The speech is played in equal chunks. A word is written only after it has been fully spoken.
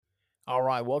All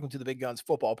right, welcome to the Big Guns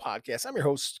Football Podcast. I'm your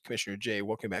host, Commissioner Jay.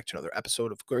 Welcome back to another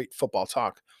episode of Great Football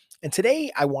Talk. And today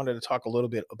I wanted to talk a little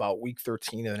bit about Week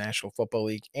 13 of the National Football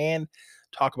League and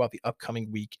talk about the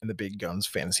upcoming week in the Big Guns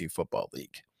Fantasy Football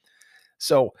League.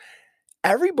 So,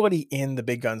 everybody in the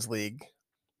Big Guns League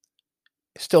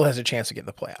still has a chance to get in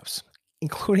the playoffs,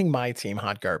 including my team,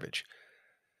 Hot Garbage.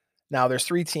 Now, there's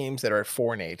three teams that are at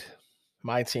 4-8.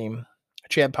 My team,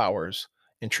 Chad Powers,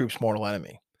 and Troops Mortal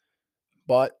Enemy.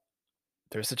 But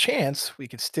there's a chance we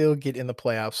could still get in the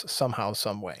playoffs somehow,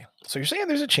 some way. So you're saying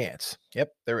there's a chance?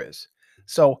 Yep, there is.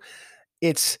 So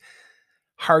it's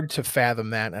hard to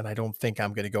fathom that, and I don't think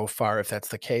I'm going to go far if that's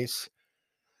the case.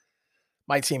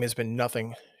 My team has been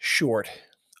nothing short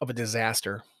of a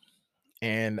disaster,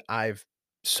 and I've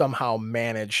somehow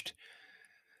managed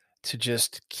to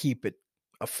just keep it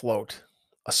afloat,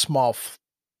 a small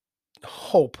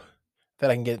hope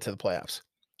that I can get into the playoffs.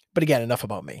 But again, enough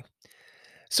about me.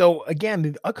 So again,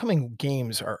 the upcoming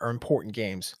games are important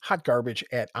games. Hot Garbage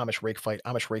at Amish Rake Fight.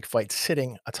 Amish Rake Fight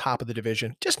sitting atop of the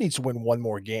division. Just needs to win one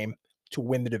more game to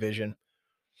win the division.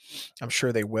 I'm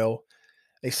sure they will.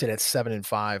 They sit at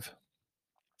 7-5.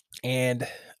 And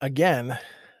again,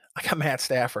 I got Matt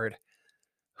Stafford,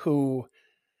 who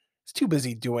is too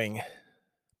busy doing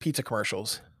pizza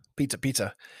commercials,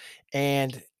 pizza.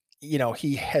 And,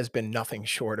 he has been nothing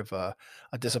short of a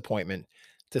disappointment,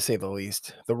 to say the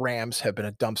least. The Rams have been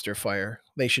a dumpster fire.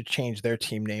 They should change their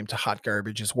team name to Hot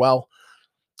Garbage as well.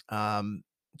 Um,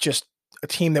 just a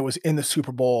team that was in the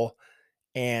Super Bowl,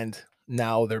 and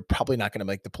now they're probably not going to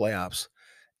make the playoffs.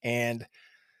 And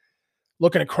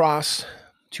looking across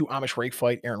to Amish Rake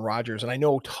Fight, Aaron Rodgers, and I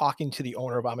know talking to the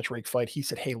owner of Amish Rake Fight, he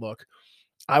said, "Hey, look,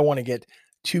 I want to get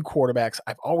two quarterbacks.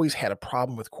 I've always had a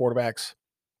problem with quarterbacks.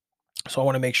 So I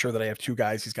want to make sure that I have two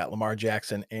guys. He's got Lamar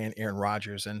Jackson and Aaron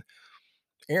Rodgers. And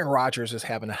Aaron Rodgers is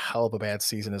having a hell of a bad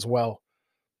season as well.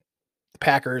 The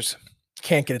Packers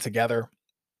can't get it together.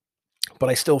 But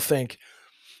I still think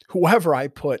whoever I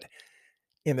put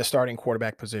in the starting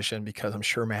quarterback position, because I'm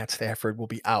sure Matt Stafford will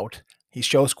be out. He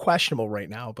shows questionable right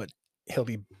now, but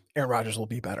Aaron Rodgers will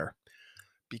be better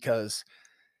because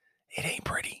it ain't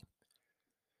pretty.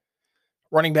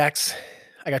 Running backs,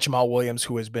 I got Jamal Williams,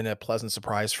 who has been a pleasant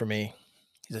surprise for me.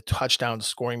 He's a touchdown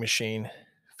scoring machine.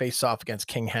 Face off against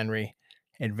King Henry.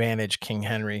 Advantage King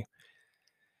Henry.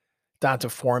 Donta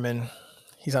Foreman,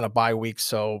 he's on a bye week.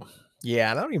 So,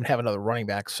 yeah, I don't even have another running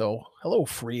back. So, hello,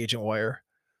 free agent wire.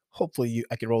 Hopefully,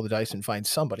 I can roll the dice and find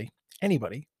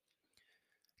anybody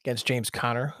against James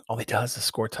Conner. All he does is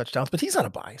score touchdowns, but he's on a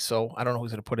bye. So, I don't know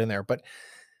who's going to put in there. But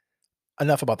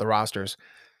enough about the rosters.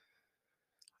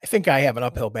 I think I have an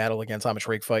uphill battle against Amish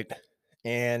Rake Fight,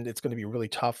 and it's going to be really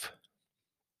tough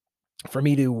for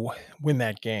me to win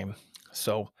that game.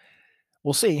 So,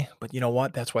 we'll see. But you know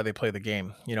what? That's why they play the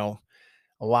game.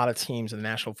 A lot of teams in the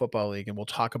National Football League, and we'll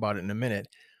talk about it in a minute,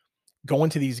 go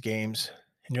into these games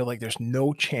and you're like, there's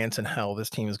no chance in hell this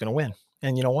team is going to win.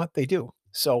 And you know what? They do.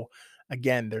 So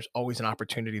again, there's always an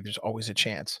opportunity. There's always a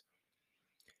chance.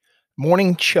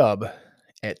 Morning Chubb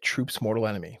at Troops Mortal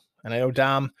Enemy. And I know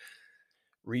Dom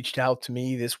reached out to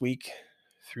me this week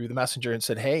through the messenger and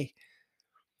said, "Hey,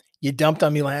 you dumped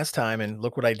on me last time and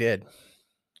look what I did.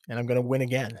 And I'm going to win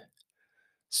again."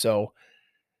 So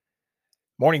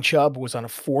Morning Chubb was on a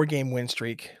 4-game win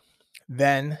streak,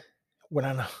 then went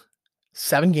on a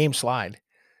 7-game slide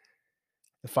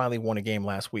and finally won a game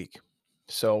last week.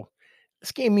 So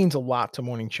this game means a lot to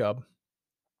Morning Chubb,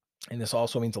 and this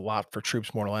also means a lot for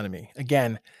Troops Mortal Enemy.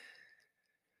 Again,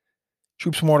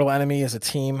 Troops Mortal Enemy is a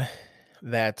team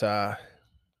that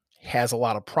has a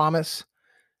lot of promise,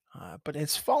 but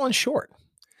it's fallen short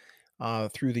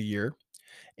through the year.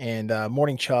 And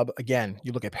Morning Chubb, again,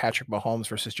 you look at Patrick Mahomes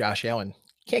versus Josh Allen.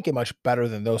 Can't get much better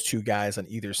than those two guys on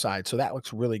either side. So that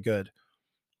looks really good.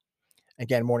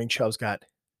 Again, Morning Chubb's got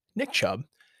Nick Chubb,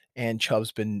 and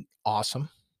Chubb's been awesome.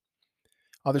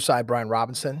 Other side, Brian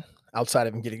Robinson, outside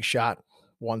of him getting shot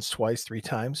once, twice, 3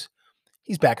 times,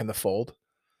 he's back in the fold.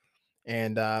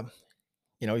 And,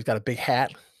 he's got a big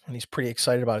hat, and he's pretty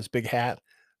excited about his big hat.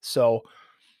 So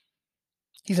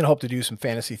he's going to hope to do some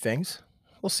fantasy things.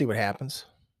 We'll see what happens.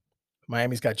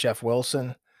 Miami's got Jeff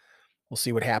Wilson. We'll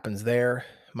see what happens there.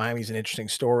 Miami's an interesting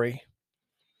story.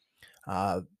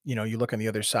 You look on the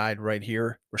other side right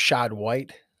here, Rachaad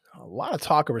White. A lot of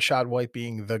talk of Rachaad White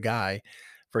being the guy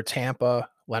for Tampa.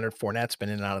 Leonard Fournette's been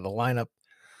in and out of the lineup.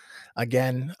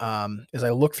 Again, as I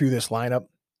look through this lineup,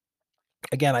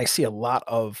 again, I see a lot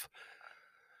of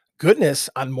goodness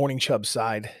on Morning Chubb's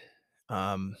side.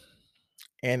 And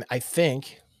I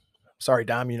think, sorry,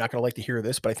 Dom, you're not going to like to hear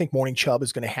this, but I think Morning Chubb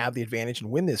is going to have the advantage and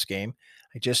win this game.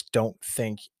 I just don't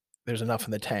think there's enough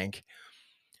in the tank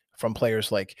from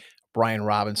players like Brian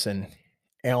Robinson,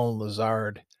 Alan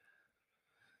Lazard,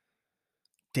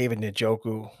 David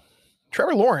Njoku.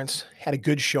 Trevor Lawrence had a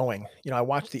good showing. I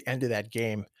watched the end of that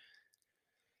game,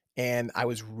 and I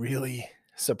was really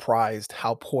surprised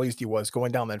how poised he was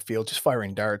going down that field, just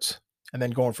firing darts, and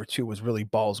then going for two was really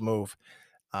balls move.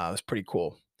 It was pretty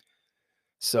cool.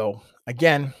 So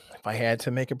again, if I had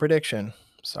to make a prediction,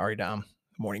 sorry, Dom,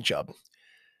 morning chub.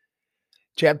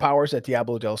 Chad Powers at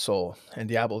Diablo del Sol, and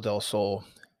Diablo del Sol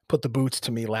put the boots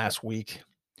to me last week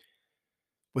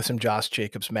with some Josh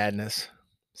Jacobs madness.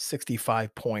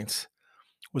 65 points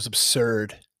was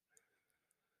absurd.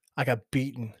 I got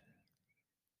beaten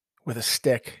with a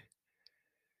stick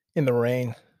in the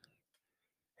rain.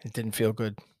 It didn't feel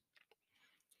good.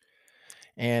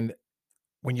 And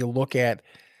when you look at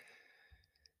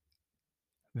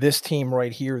this team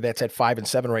right here that's at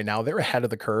 5-7 right now, they're ahead of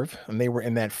the curve, and they were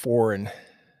in that 4-7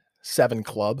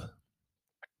 club.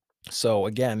 So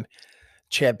again,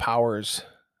 Chad Powers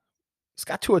has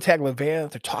got Tua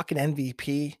Tagovailoa. They're talking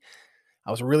MVP.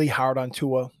 I was really hard on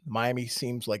Tua. Miami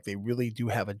seems like they really do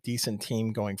have a decent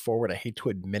team going forward. I hate to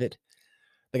admit it.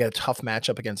 They got a tough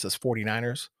matchup against this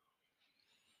 49ers.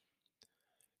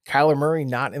 Kyler Murray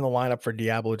not in the lineup for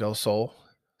Diablo del Sol,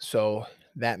 so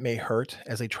that may hurt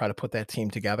as they try to put that team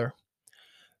together.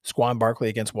 Saquon Barkley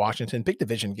against Washington, big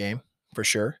division game for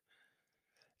sure.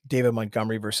 David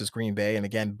Montgomery versus Green Bay, and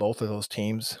again, both of those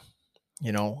teams,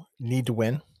 need to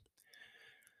win.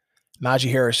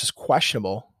 Najee Harris is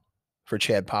questionable for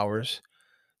Chad Powers,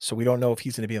 so we don't know if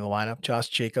he's going to be in the lineup. Josh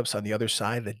Jacobs on the other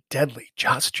side, the deadly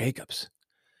Josh Jacobs.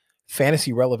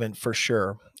 Fantasy relevant for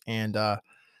sure, and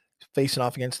facing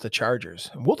off against the Chargers.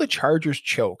 Will the Chargers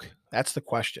choke? That's the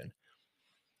question.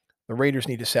 The Raiders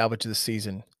need to salvage this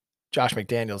season. Josh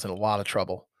McDaniels in a lot of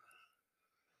trouble.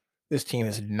 This team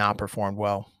has not performed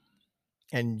well.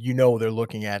 And they're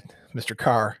looking at Mr.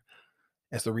 Carr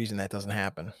as the reason that doesn't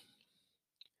happen.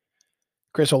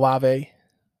 Chris Olave,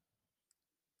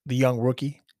 the young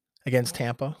rookie against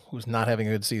Tampa, who's not having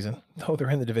a good season, though they're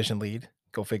in the division lead.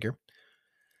 Go figure.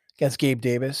 Against Gabe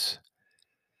Davis.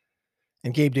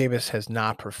 And Gabe Davis has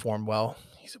not performed well.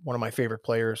 He's one of my favorite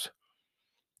players.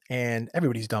 And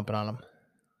everybody's dumping on him.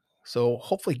 So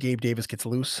hopefully Gabe Davis gets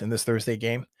loose in this Thursday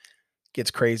game,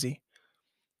 gets crazy,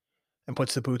 and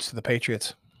puts the boots to the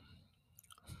Patriots.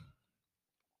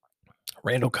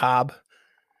 Randall Cobb.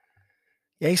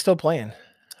 Yeah, he's still playing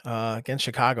against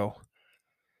Chicago,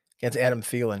 against Adam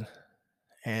Thielen.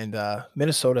 And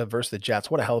Minnesota versus the Jets.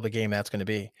 What a hell of a game that's going to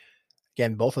be.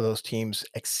 Again, both of those teams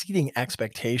exceeding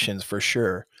expectations for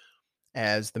sure,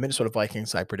 as the Minnesota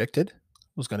Vikings, I predicted,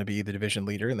 was going to be the division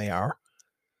leader, and they are.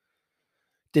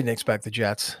 Didn't expect the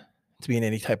Jets to be in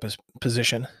any type of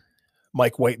position.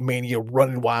 Mike White mania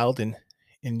running wild in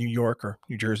New York or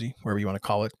New Jersey, wherever you want to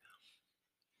call it.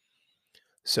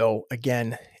 So,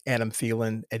 again, Adam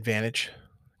Thielen advantage.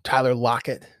 Tyler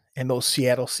Lockett and those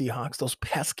Seattle Seahawks, those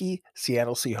pesky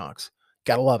Seattle Seahawks.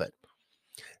 Gotta love it.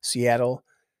 Seattle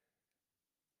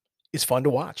is fun to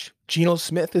watch. Geno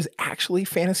Smith is actually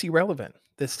fantasy relevant.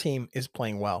 This team is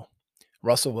playing well.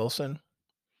 Russell Wilson,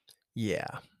 yeah.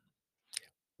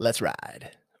 Let's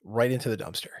ride. Right into the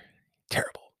dumpster.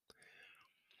 Terrible.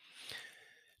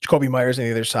 Jacoby Myers on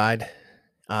the other side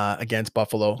against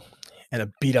Buffalo and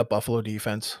a beat-up Buffalo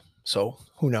defense. So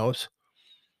who knows?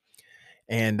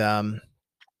 And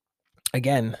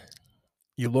again,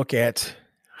 you look at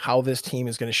how this team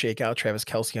is going to shake out. Travis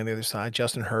Kelce on the other side,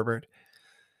 Justin Herbert.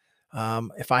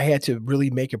 If I had to really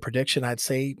make a prediction, I'd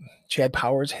say Chad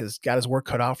Powers has got his work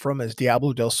cut out for him as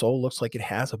Diablo del Sol looks like it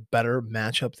has a better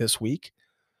matchup this week.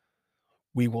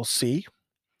 We will see.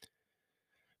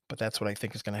 But that's what I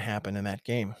think is going to happen in that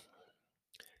game.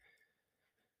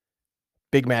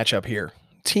 Big matchup here.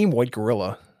 Team White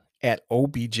Gorilla at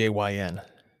OBJYN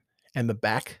and the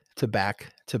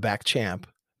back-to-back champ,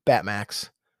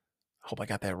 Batmax. Hope I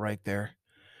got that right there.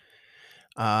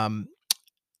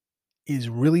 Is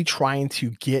really trying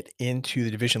to get into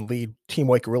the division lead. Team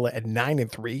White Gorilla at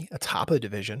 9-3, atop of the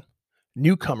division.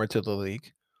 Newcomer to the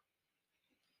league.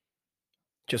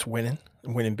 Just winning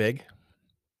big.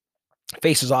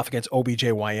 Faces off against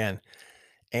OBJYN.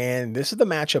 And this is the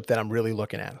matchup that I'm really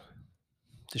looking at.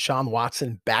 Deshaun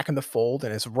Watson back in the fold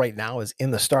and right now is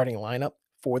in the starting lineup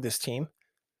for this team.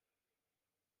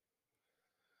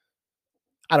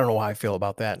 I don't know how I feel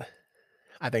about that.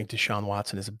 I think Deshaun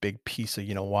Watson is a big piece of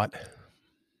what.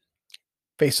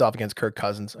 Face off against Kirk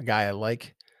Cousins, a guy I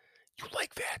like. You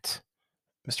like that,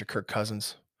 Mr. Kirk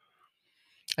Cousins.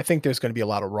 I think there's going to be a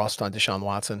lot of rust on Deshaun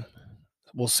Watson.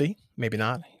 We'll see. Maybe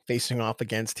not. Facing off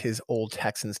against his old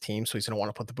Texans team, so he's going to want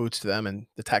to put the boots to them, and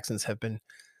the Texans have been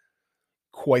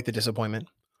quite the disappointment.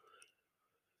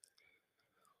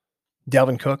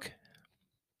 Dalvin Cook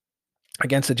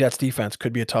against the Jets defense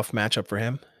could be a tough matchup for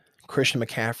him. Christian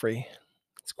McCaffrey,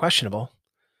 it's questionable.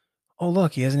 Oh,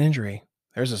 look, he has an injury.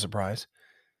 There's a surprise.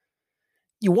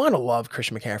 You want to love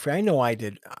Christian McCaffrey. I know I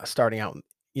did starting out,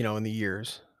 in the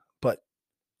years, but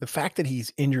the fact that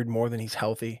he's injured more than he's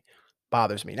healthy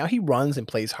bothers me. Now he runs and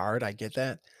plays hard. I get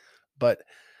that, but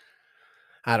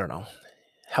I don't know.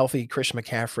 Healthy Christian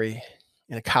McCaffrey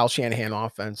in a Kyle Shanahan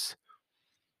offense,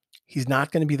 he's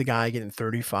not going to be the guy getting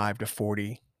 35 to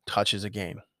 40 touches a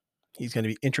game. He's going to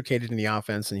be intricated in the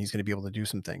offense and he's going to be able to do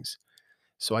some things.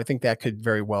 So I think that could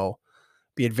very well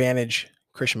be advantage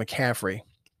Christian McCaffrey,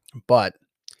 but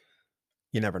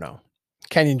you never know.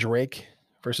 Kenyon Drake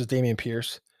versus Dameon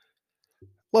Pierce.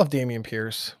 Love Dameon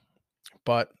Pierce,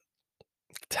 but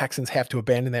Texans have to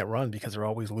abandon that run because they're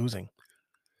always losing.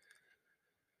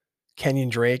 Kenyon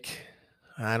Drake,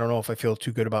 I don't know if I feel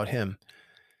too good about him.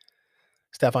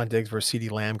 Stephon Diggs versus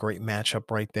CeeDee Lamb, great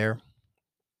matchup right there.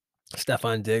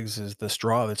 Stephon Diggs is the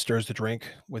straw that stirs the drink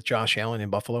with Josh Allen in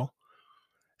Buffalo.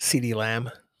 CeeDee Lamb,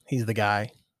 he's the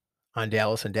guy on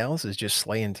Dallas, and Dallas is just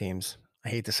slaying teams. I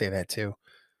hate to say that too.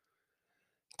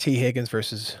 T. Higgins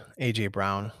versus A.J.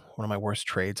 Brown, one of my worst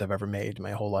trades I've ever made in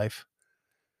my whole life.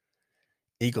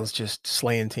 Eagles just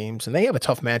slaying teams, and they have a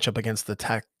tough matchup against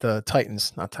the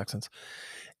Titans, not Texans,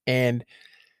 and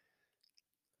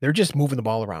they're just moving the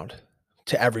ball around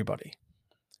to everybody.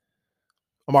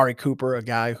 Amari Cooper, a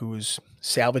guy who's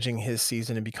salvaging his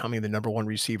season and becoming the number one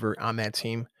receiver on that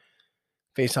team,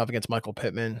 faced off against Michael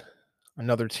Pittman,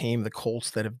 another team, the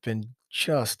Colts, that have been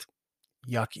just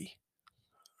yucky.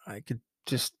 I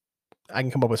can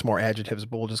come up with some more adjectives,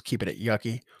 but we'll just keep it at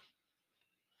yucky.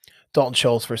 Dalton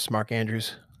Schultz versus Mark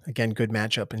Andrews. Again, good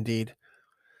matchup indeed.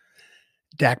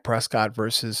 Dak Prescott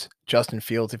versus Justin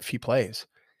Fields if he plays.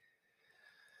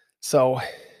 So,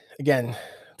 again,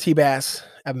 T-Bass,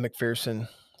 Evan McPherson,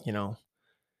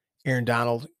 Aaron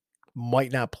Donald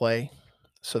might not play.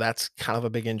 So that's kind of a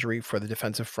big injury for the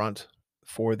defensive front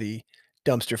for the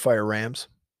dumpster fire Rams.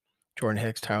 Jordan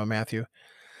Hicks, Tyrann Mathieu.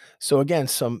 So again,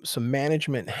 some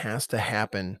management has to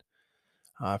happen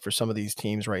for some of these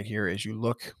teams right here as you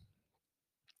look.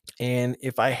 And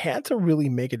if I had to really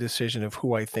make a decision of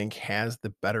who I think has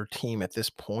the better team at this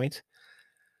point,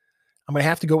 I'm going to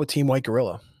have to go with Team White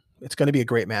Gorilla. It's going to be a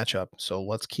great matchup. So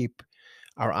let's keep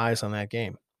our eyes on that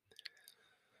game.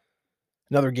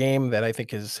 Another game that I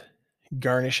think is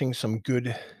garnishing some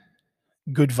good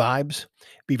vibes,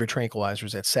 Beaver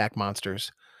Tranquilizers at Sack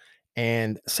Monsters.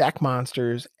 And Sack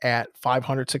Monsters at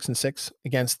 500, 6-6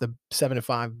 against the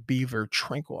 7-5 Beaver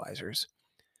Tranquilizers.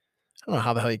 I don't know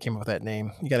how the hell you came up with that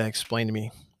name. You got to explain to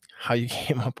me how you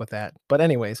came up with that. But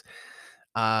anyways,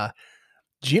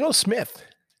 Geno Smith,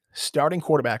 starting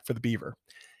quarterback for the Beaver.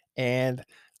 And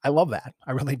I love that.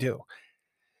 I really do.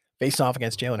 Faced off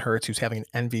against Jalen Hurts, who's having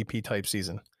an MVP type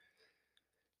season.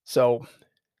 So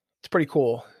it's pretty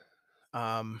cool.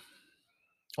 A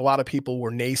lot of people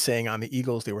were naysaying on the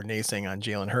Eagles. They were naysaying on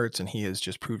Jalen Hurts, and he has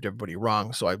just proved everybody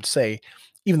wrong. So I would say,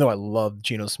 even though I love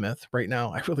Geno Smith right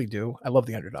now, I really do. I love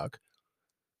the underdog.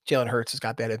 Jalen Hurts has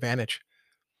got that advantage.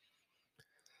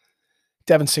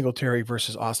 Devin Singletary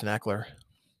versus Austin Eckler.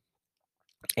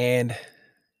 And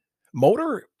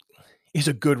Motor is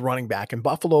a good running back, and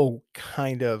Buffalo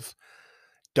kind of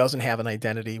doesn't have an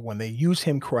identity. When they use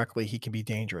him correctly, he can be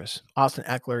dangerous. Austin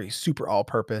Eckler is super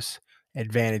all-purpose,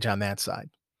 advantage on that side.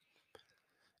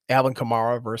 Alvin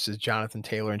Kamara versus Jonathan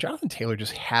Taylor, and Jonathan Taylor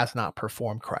just has not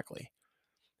performed correctly.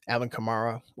 Alvin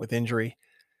Kamara with injury,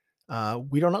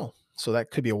 we don't know. So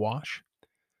that could be a wash.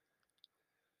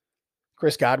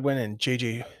 Chris Godwin and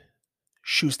J.J.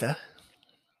 Schuster.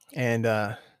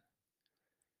 And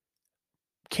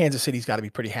Kansas City's got to be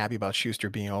pretty happy about Schuster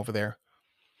being over there.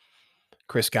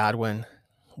 Chris Godwin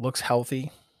looks healthy.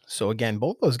 So again,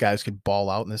 both those guys could ball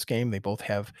out in this game. They both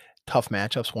have tough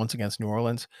matchups, once against New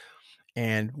Orleans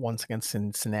and once against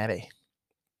Cincinnati.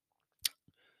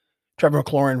 Trevor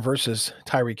McLaurin versus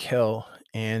Tyreek Hill.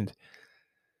 And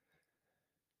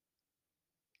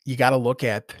you got to look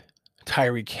at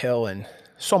Tyreek Hill, and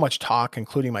so much talk,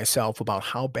 including myself, about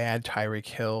how bad Tyreek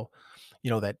Hill,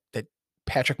 that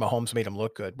Patrick Mahomes made him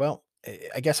look good. Well,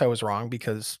 I guess I was wrong,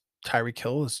 because Tyreek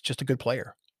Hill is just a good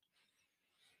player.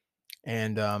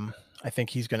 And I think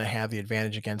he's going to have the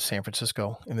advantage against San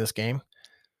Francisco in this game.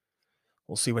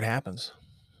 We'll see what happens.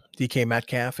 DK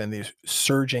Metcalf and the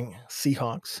surging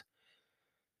Seahawks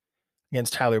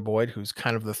against Tyler Boyd, who's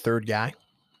kind of the third guy.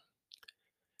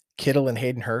 Kittle and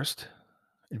Hayden Hurst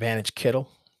Advantage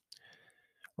Kittle,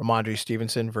 Ramondre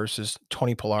Stevenson versus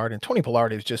Tony Pollard, and Tony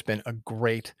Pollard has just been a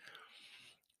great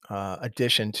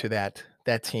addition to that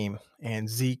team. And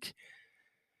Zeke,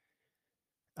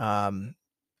 um,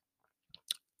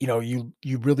 you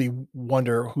really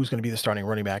wonder who's going to be the starting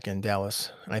running back in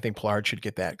Dallas, and I think Pollard should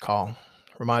get that call.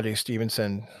 Ramondre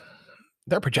Stevenson,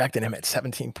 they're projecting him at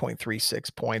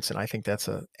 17.36 points, and I think that's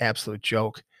an absolute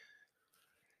joke.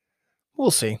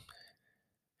 We'll see.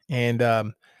 And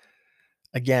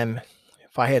again,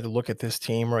 if I had to look at this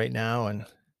team right now, and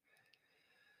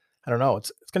I don't know,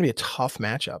 it's going to be a tough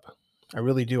matchup. I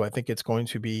really do. I think it's going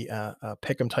to be a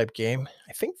pick 'em type game.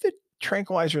 I think that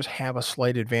Tranquilizers have a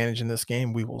slight advantage in this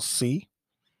game. We will see.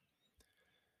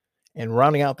 And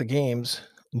rounding out the games,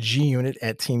 G Unit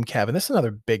at Team Kev. And this is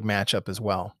another big matchup as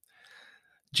well.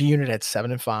 G Unit at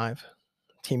 7-5,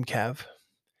 Team Kev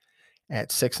at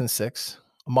 6-6.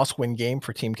 A must-win game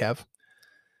for Team Kev.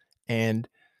 And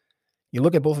you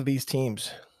look at both of these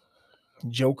teams,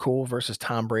 Joe Cool versus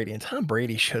Tom Brady. And Tom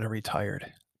Brady should have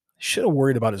retired. Should have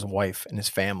worried about his wife and his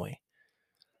family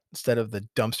instead of the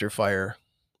dumpster fire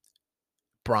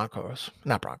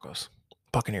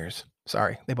Buccaneers.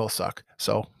 Sorry, they both suck.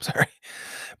 So sorry.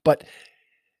 But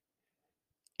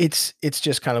it's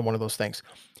just kind of one of those things.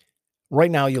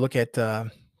 Right now, you look at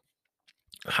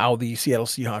how the Seattle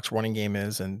Seahawks running game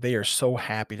is, and they are so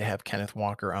happy to have Kenneth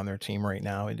Walker on their team right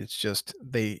now. And it's just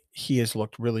he has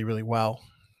looked really, really well.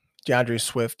 DeAndre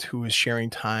Swift, who is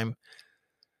sharing time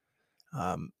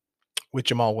with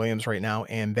Jamal Williams right now,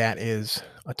 and that is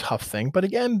a tough thing. But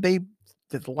again, the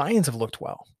Lions have looked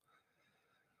well.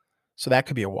 So that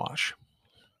could be a wash.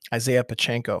 Isaiah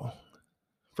Pacheco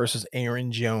versus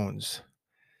Aaron Jones.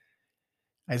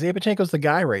 Isaiah Pacheco's the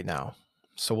guy right now.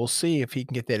 So we'll see if he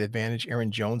can get that advantage.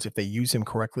 Aaron Jones, if they use him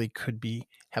correctly, could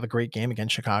have a great game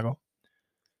against Chicago.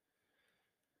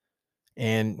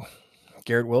 And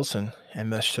Garrett Wilson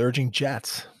and the surging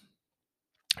Jets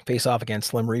face off against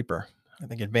Slim Reaper. I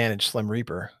think advantage Slim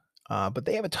Reaper. But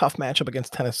they have a tough matchup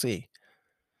against Tennessee.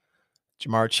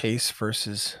 Jamar Chase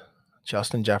versus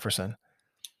Justin Jefferson.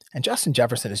 And Justin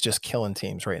Jefferson is just killing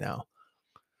teams right now.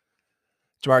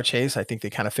 Jamar Chase, I think they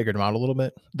kind of figured him out a little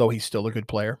bit, though he's still a good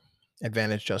player.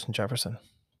 Advantage Justin Jefferson.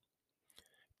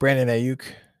 Brandon Ayuk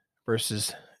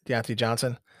versus Deontay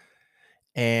Johnson.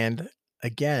 And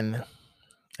again,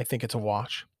 I think it's a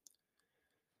wash.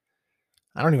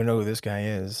 I don't even know who this guy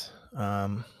is.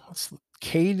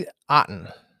 Cade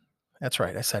Otton. That's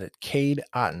right. I said it. Cade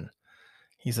Otton.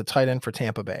 He's a tight end for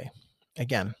Tampa Bay.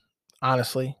 Again,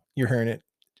 honestly, you're hearing it.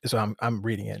 So I'm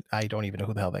reading it. I don't even know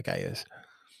who the hell that guy is.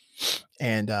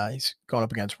 And he's going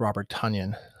up against Robert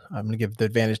Tonyan. I'm going to give the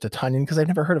advantage to Tonyan because I've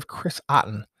never heard of Chris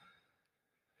Otton.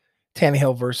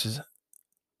 Tannehill versus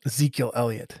Ezekiel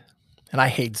Elliott. And I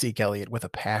hate Zeke Elliott with a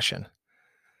passion.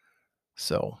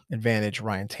 So advantage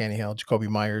Ryan Tannehill, Jacoby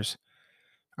Myers.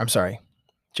 I'm sorry,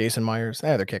 Jason Myers.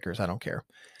 They're kickers. I don't care.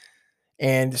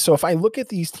 And so if I look at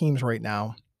these teams right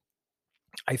now,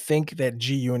 I think that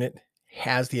G Unit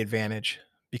has the advantage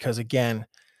because, again,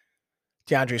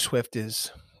 DeAndre Swift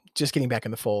is just getting back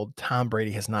in the fold. Tom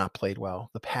Brady has not played well.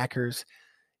 The Packers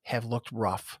have looked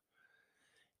rough.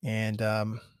 And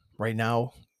right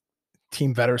now,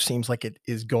 Team Vetter seems like it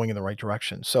is going in the right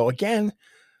direction. So, again,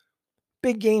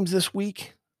 big games this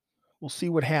week. We'll see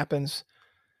what happens.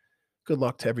 Good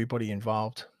luck to everybody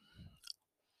involved.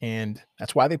 And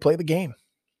that's why they play the game.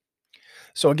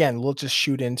 So, again, we'll just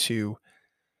shoot into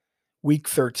week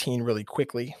 13 really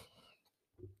quickly.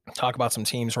 Talk about some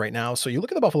teams right now. So you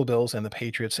look at the Buffalo Bills and the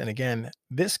Patriots. And again,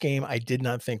 this game I did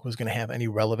not think was going to have any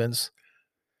relevance.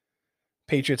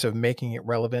 Patriots are making it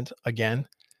relevant again.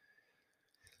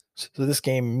 So this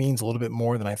game means a little bit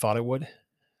more than I thought it would.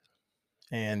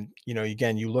 And,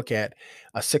 again, you look at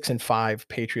a 6-5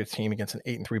 Patriots team against an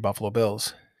 8-3 Buffalo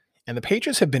Bills. And the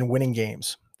Patriots have been winning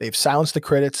games. They've silenced the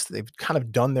critics. They've kind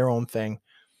of done their own thing.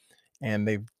 And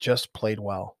they've just played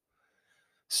well.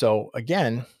 So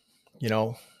again,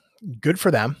 good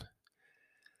for them.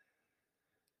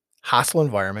 Hostile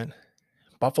environment.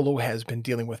 Buffalo has been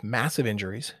dealing with massive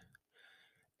injuries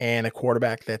and a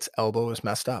quarterback that's elbow is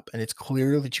messed up. And it's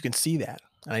clear that you can see that.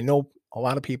 And I know a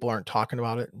lot of people aren't talking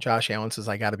about it. Josh Allen says,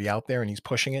 I got to be out there, and he's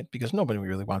pushing it because nobody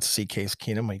really wants to see Case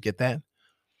Keenum. I get that.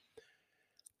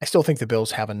 I still think the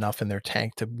Bills have enough in their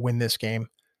tank to win this game.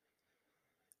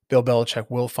 Bill Belichick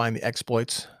will find the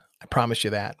exploits. I promise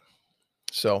you that.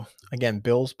 So, again,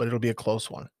 Bills, but it'll be a close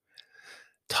one.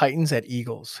 Titans at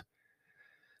Eagles.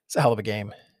 It's a hell of a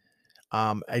game.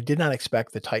 I did not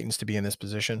expect the Titans to be in this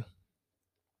position.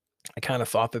 I kind of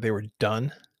thought that they were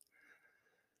done.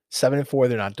 7-4,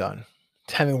 they're not done.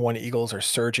 10-1 Eagles are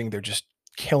surging. They're just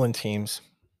killing teams.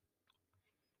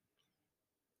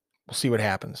 We'll see what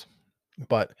happens.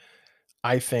 But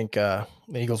I think the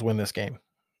Eagles win this game.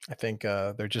 I think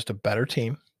they're just a better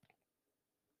team,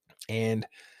 and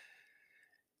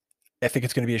I think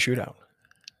it's going to be a shootout.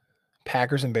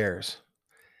 Packers and Bears.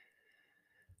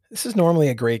 This is normally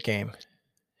a great game,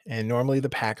 and normally the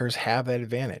Packers have that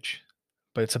advantage.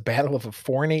 But it's a battle of a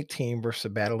 4-8 team versus a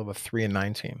battle of a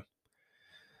 3-9 team.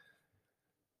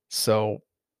 So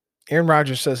Aaron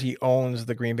Rodgers says he owns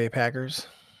the Green Bay Packers.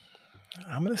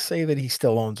 I'm going to say that he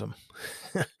still owns them.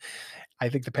 I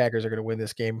think the Packers are going to win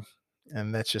this game,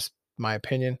 and that's just my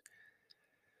opinion.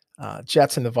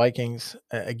 Jets and the Vikings,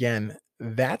 again,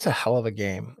 that's a hell of a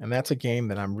game, and that's a game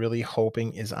that I'm really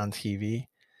hoping is on TV.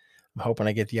 I'm hoping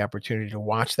I get the opportunity to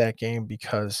watch that game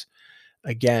because,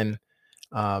 again,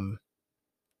 um,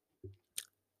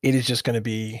 it is just going to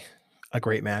be a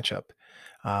great matchup.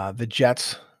 The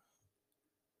Jets,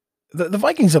 the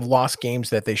Vikings have lost games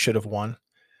that they should have won.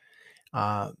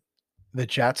 The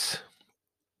Jets,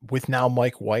 with now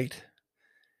Mike White,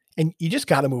 and you just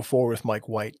got to move forward with Mike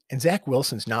White. And Zach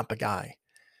Wilson's not the guy.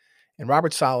 And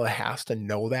Robert Saleh has to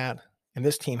know that. And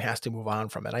this team has to move on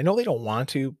from it. I know they don't want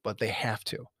to, but they have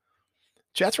to.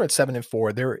 Jets are at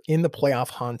 7-4. They're in the playoff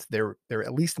hunt. They're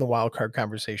at least in the wild card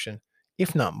conversation,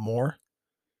 if not more,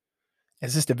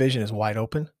 as this division is wide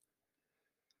open.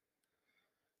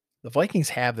 The Vikings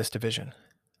have this division.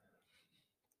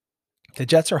 The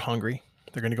Jets are hungry.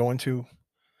 They're going to go into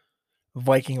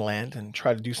Viking land and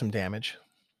try to do some damage.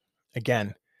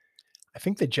 Again, I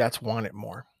think the Jets want it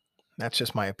more. That's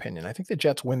just my opinion. I think the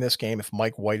Jets win this game if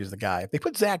Mike White is the guy. If they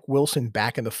put Zach Wilson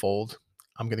back in the fold,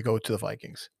 I'm going to go to the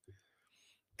Vikings.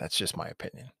 That's just my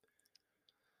opinion.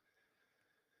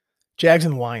 Jags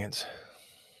and Lions.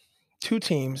 Two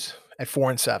teams at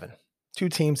 4-7. Two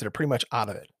teams that are pretty much out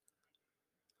of it.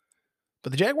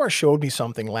 But the Jaguars showed me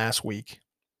something last week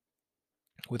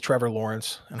with Trevor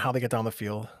Lawrence and how they get down the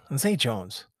field. And Zay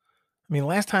Jones. I mean,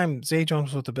 last time Zay Jones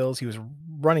was with the Bills, he was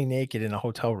running naked in a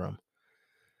hotel room.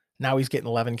 Now he's getting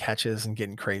 11 catches and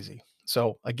getting crazy.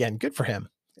 So, again, good for him.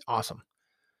 Awesome.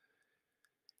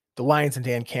 The Lions and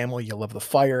Dan Campbell, you love the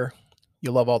fire.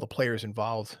 You love all the players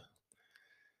involved.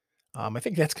 I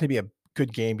think that's going to be a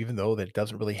good game, even though that it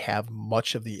doesn't really have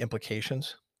much of the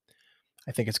implications.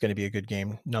 I think it's going to be a good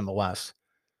game nonetheless.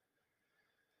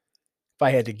 If I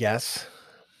had to guess,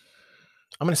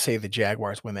 I'm going to say the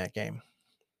Jaguars win that game.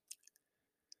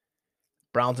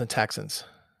 Browns and Texans.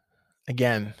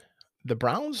 Again, the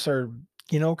Browns are,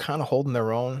 kind of holding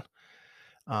their own.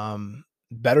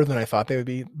 Better than I thought they would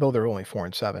be, though they're only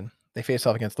 4-7. They face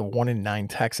off against the 1-9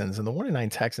 Texans, and the 1-9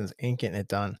 Texans ain't getting it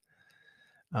done.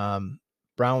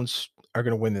 Browns are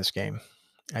going to win this game,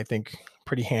 I think,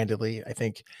 pretty handily. I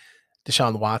think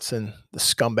Deshaun Watson, the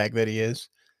scumbag that he is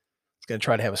going to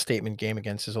try to have a statement game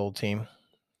against his old team.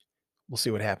 We'll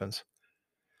see what happens.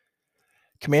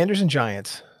 Commanders and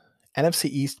Giants, NFC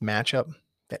East matchup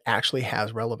that actually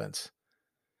has relevance.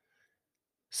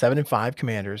 7-5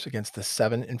 Commanders against the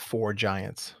 7-4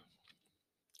 Giants.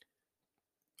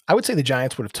 I would say the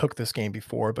Giants would have took this game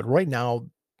before, but right now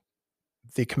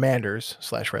the Commanders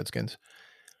 / Redskins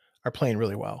are playing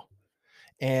really well.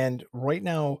 And right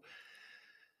now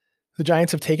the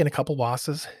Giants have taken a couple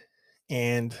losses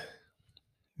and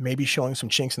maybe showing some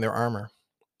chinks in their armor.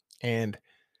 And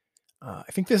I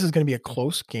think this is going to be a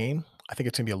close game. I think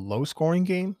it's going to be a low-scoring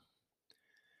game.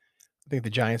 I think the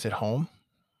Giants at home.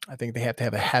 I think they have to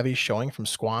have a heavy showing from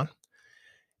Squan.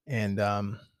 And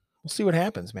we'll see what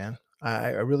happens, man. I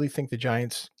really think the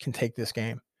Giants can take this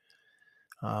game.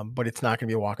 But it's not going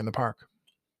to be a walk in the park.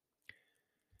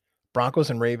 Broncos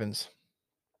and Ravens.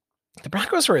 The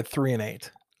Broncos are at 3-8.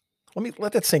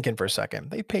 Let that sink in for a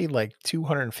second. They paid like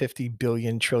 $250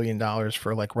 billion trillion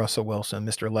for like Russell Wilson,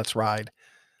 Mr. Let's Ride,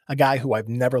 a guy who I've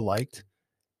never liked.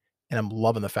 And I'm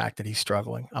loving the fact that he's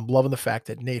struggling. I'm loving the fact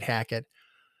that Nate Hackett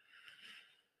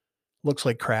looks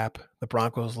like crap. The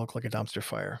Broncos look like a dumpster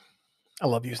fire. I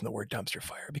love using the word dumpster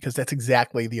fire because that's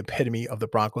exactly the epitome of the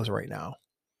Broncos right now.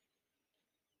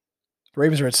 The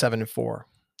Ravens are at 7-4.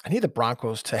 I need the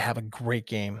Broncos to have a great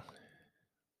game.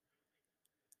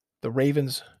 The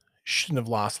Ravens shouldn't have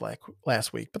lost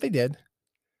last week, but they did.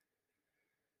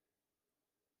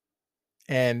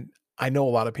 And I know a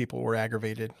lot of people were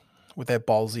aggravated with that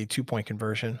ballsy 2-point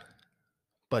conversion.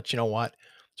 But you know what?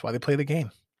 That's why they play the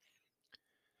game.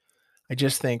 I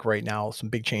just think right now some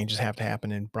big changes have to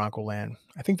happen in Bronco land.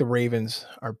 I think the Ravens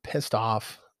are pissed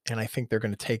off, and I think they're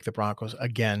going to take the Broncos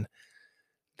again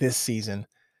this season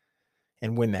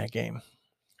and win that game.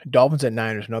 Dolphins at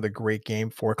Niners, another great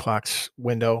game, 4:00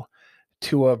 window.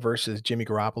 Tua versus Jimmy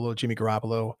Garoppolo. Jimmy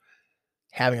Garoppolo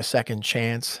having a second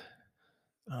chance.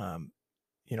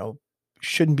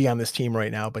 shouldn't be on this team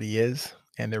right now, but he is,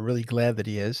 and they're really glad that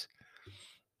he is.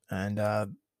 And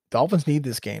Dolphins need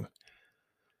this game.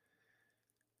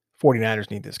 49ers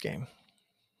need this game.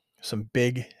 Some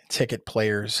big ticket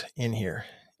players in here.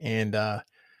 And I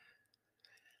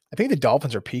think the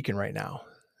Dolphins are peaking right now.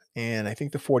 And I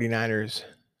think the 49ers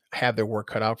have their work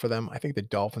cut out for them. I think the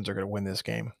Dolphins are going to win this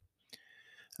game.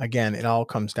 Again, it all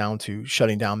comes down to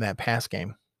shutting down that pass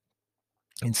game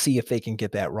and see if they can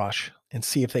get that rush and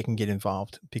see if they can get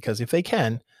involved. Because if they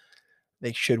can,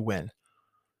 they should win.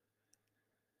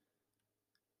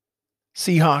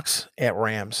 Seahawks at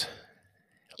Rams.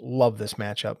 Love this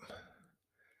matchup.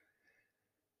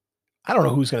 I don't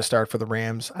know who's going to start for the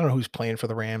Rams. I don't know who's playing for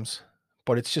the Rams,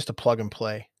 but it's just a plug and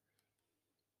play.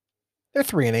 They're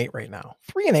 3-8 right now.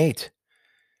 3-8.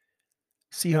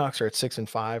 Seahawks are at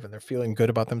 6-5, and they're feeling good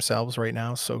about themselves right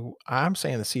now. So I'm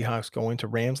saying the Seahawks go into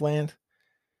Rams land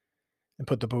and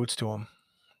put the boots to them.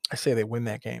 I say they win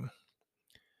that game.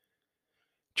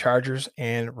 Chargers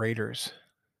and Raiders.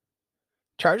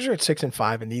 Chargers are at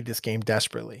 6-5 and need this game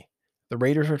desperately. The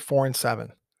Raiders are at 4-7.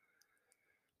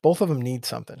 Both of them need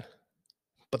something.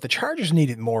 But the Chargers need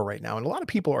it more right now. And a lot of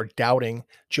people are doubting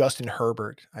Justin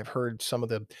Herbert. I've heard some of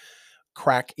the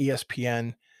crack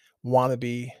ESPN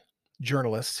wannabe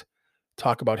journalists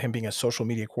talk about him being a social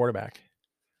media quarterback.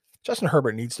 Justin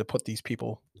Herbert needs to put these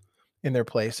people in their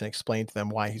place and explain to them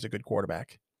why he's a good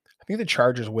quarterback. I think the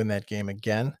Chargers win that game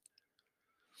again.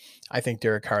 I think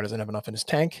Derek Carr doesn't have enough in his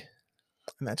tank,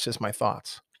 and that's just my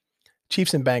thoughts.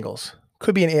 Chiefs and Bengals.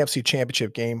 Could be an AFC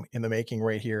championship game in the making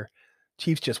right here.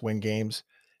 Chiefs just win games.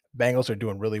 Bengals are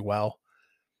doing really well.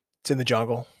 It's in the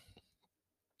jungle.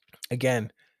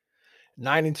 Again,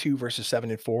 9-2 versus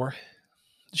 7-4.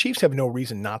 The Chiefs have no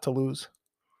reason not to lose.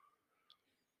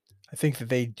 I think that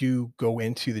they do go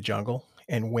into the jungle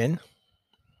and win.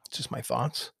 It's just my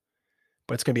thoughts.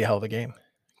 But it's going to be a hell of a game.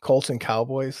 Colts and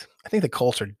Cowboys. I think the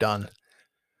Colts are done.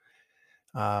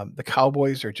 The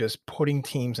Cowboys are just putting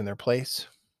teams in their place.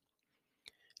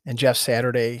 And Jeff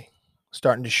Saturday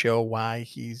starting to show why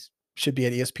he should be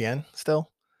at ESPN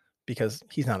still, because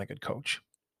he's not a good coach.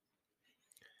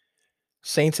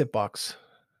 Saints at Bucks.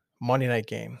 Monday night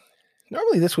game.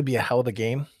 Normally this would be a hell of a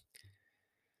game,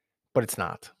 but it's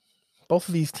not. Both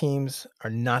of these teams are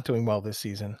not doing well this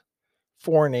season.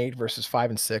 4-8 versus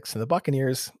 5-6. And the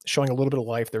Buccaneers showing a little bit of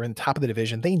life. They're in the top of the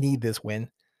division. They need this win.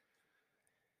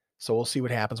 So we'll see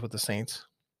what happens with the Saints.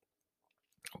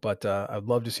 But I'd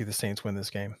love to see the Saints win this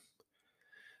game.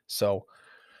 So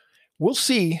we'll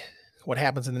see what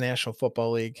happens in the National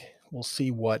Football League. We'll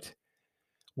see what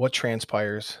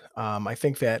transpires. I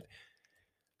think that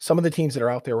some of the teams that are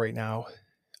out there right now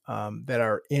that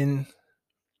are in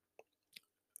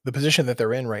the position that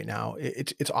they're in right now,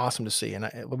 it's awesome to see. And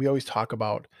we always talk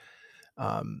about,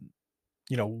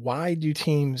 why do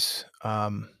teams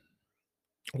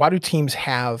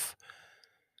have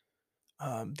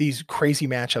these crazy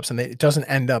matchups and it doesn't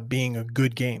end up being a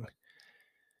good game?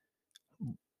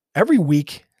 Every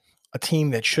week, a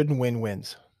team that shouldn't win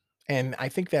wins. And I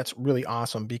think that's really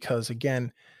awesome because,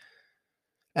 again,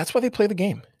 that's why they play the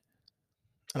game.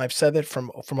 And I've said that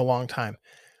from a long time.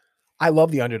 I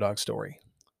love the underdog story.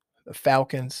 The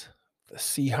Falcons, the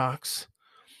Seahawks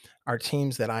are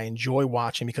teams that I enjoy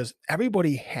watching because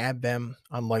everybody had them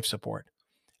on life support.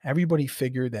 Everybody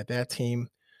figured that team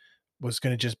was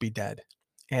going to just be dead.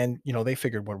 And, they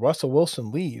figured when Russell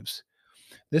Wilson leaves,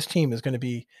 this team is going to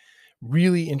be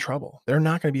really in trouble. They're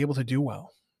not going to be able to do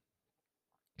well.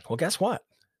 Well, guess what?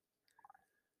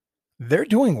 They're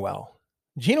doing well.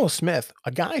 Geno Smith,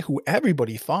 a guy who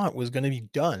everybody thought was going to be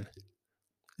done,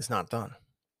 is not done.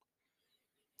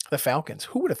 The Falcons.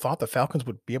 Who would have thought the Falcons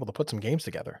would be able to put some games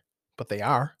together? But they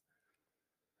are.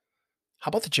 How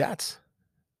about the Jets?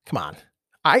 Come on.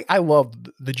 I loved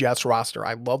the Jets roster.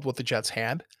 I loved what the Jets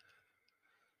had.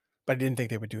 But I didn't think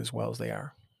they would do as well as they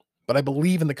are. But I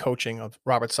believe in the coaching of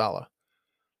Robert Saleh.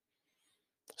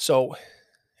 So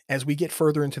as we get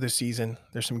further into the season,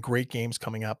 there's some great games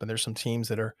coming up, and there's some teams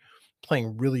that are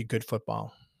playing really good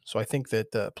football. So I think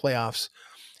that the playoffs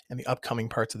and the upcoming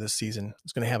parts of this season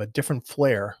is going to have a different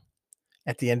flair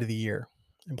at the end of the year.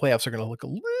 And playoffs are going to look a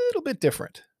little bit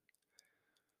different.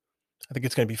 I think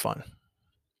it's going to be fun.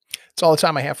 That's all the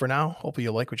time I have for now. Hopefully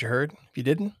you like what you heard. If you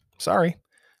didn't, sorry.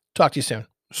 Talk to you soon.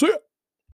 See ya.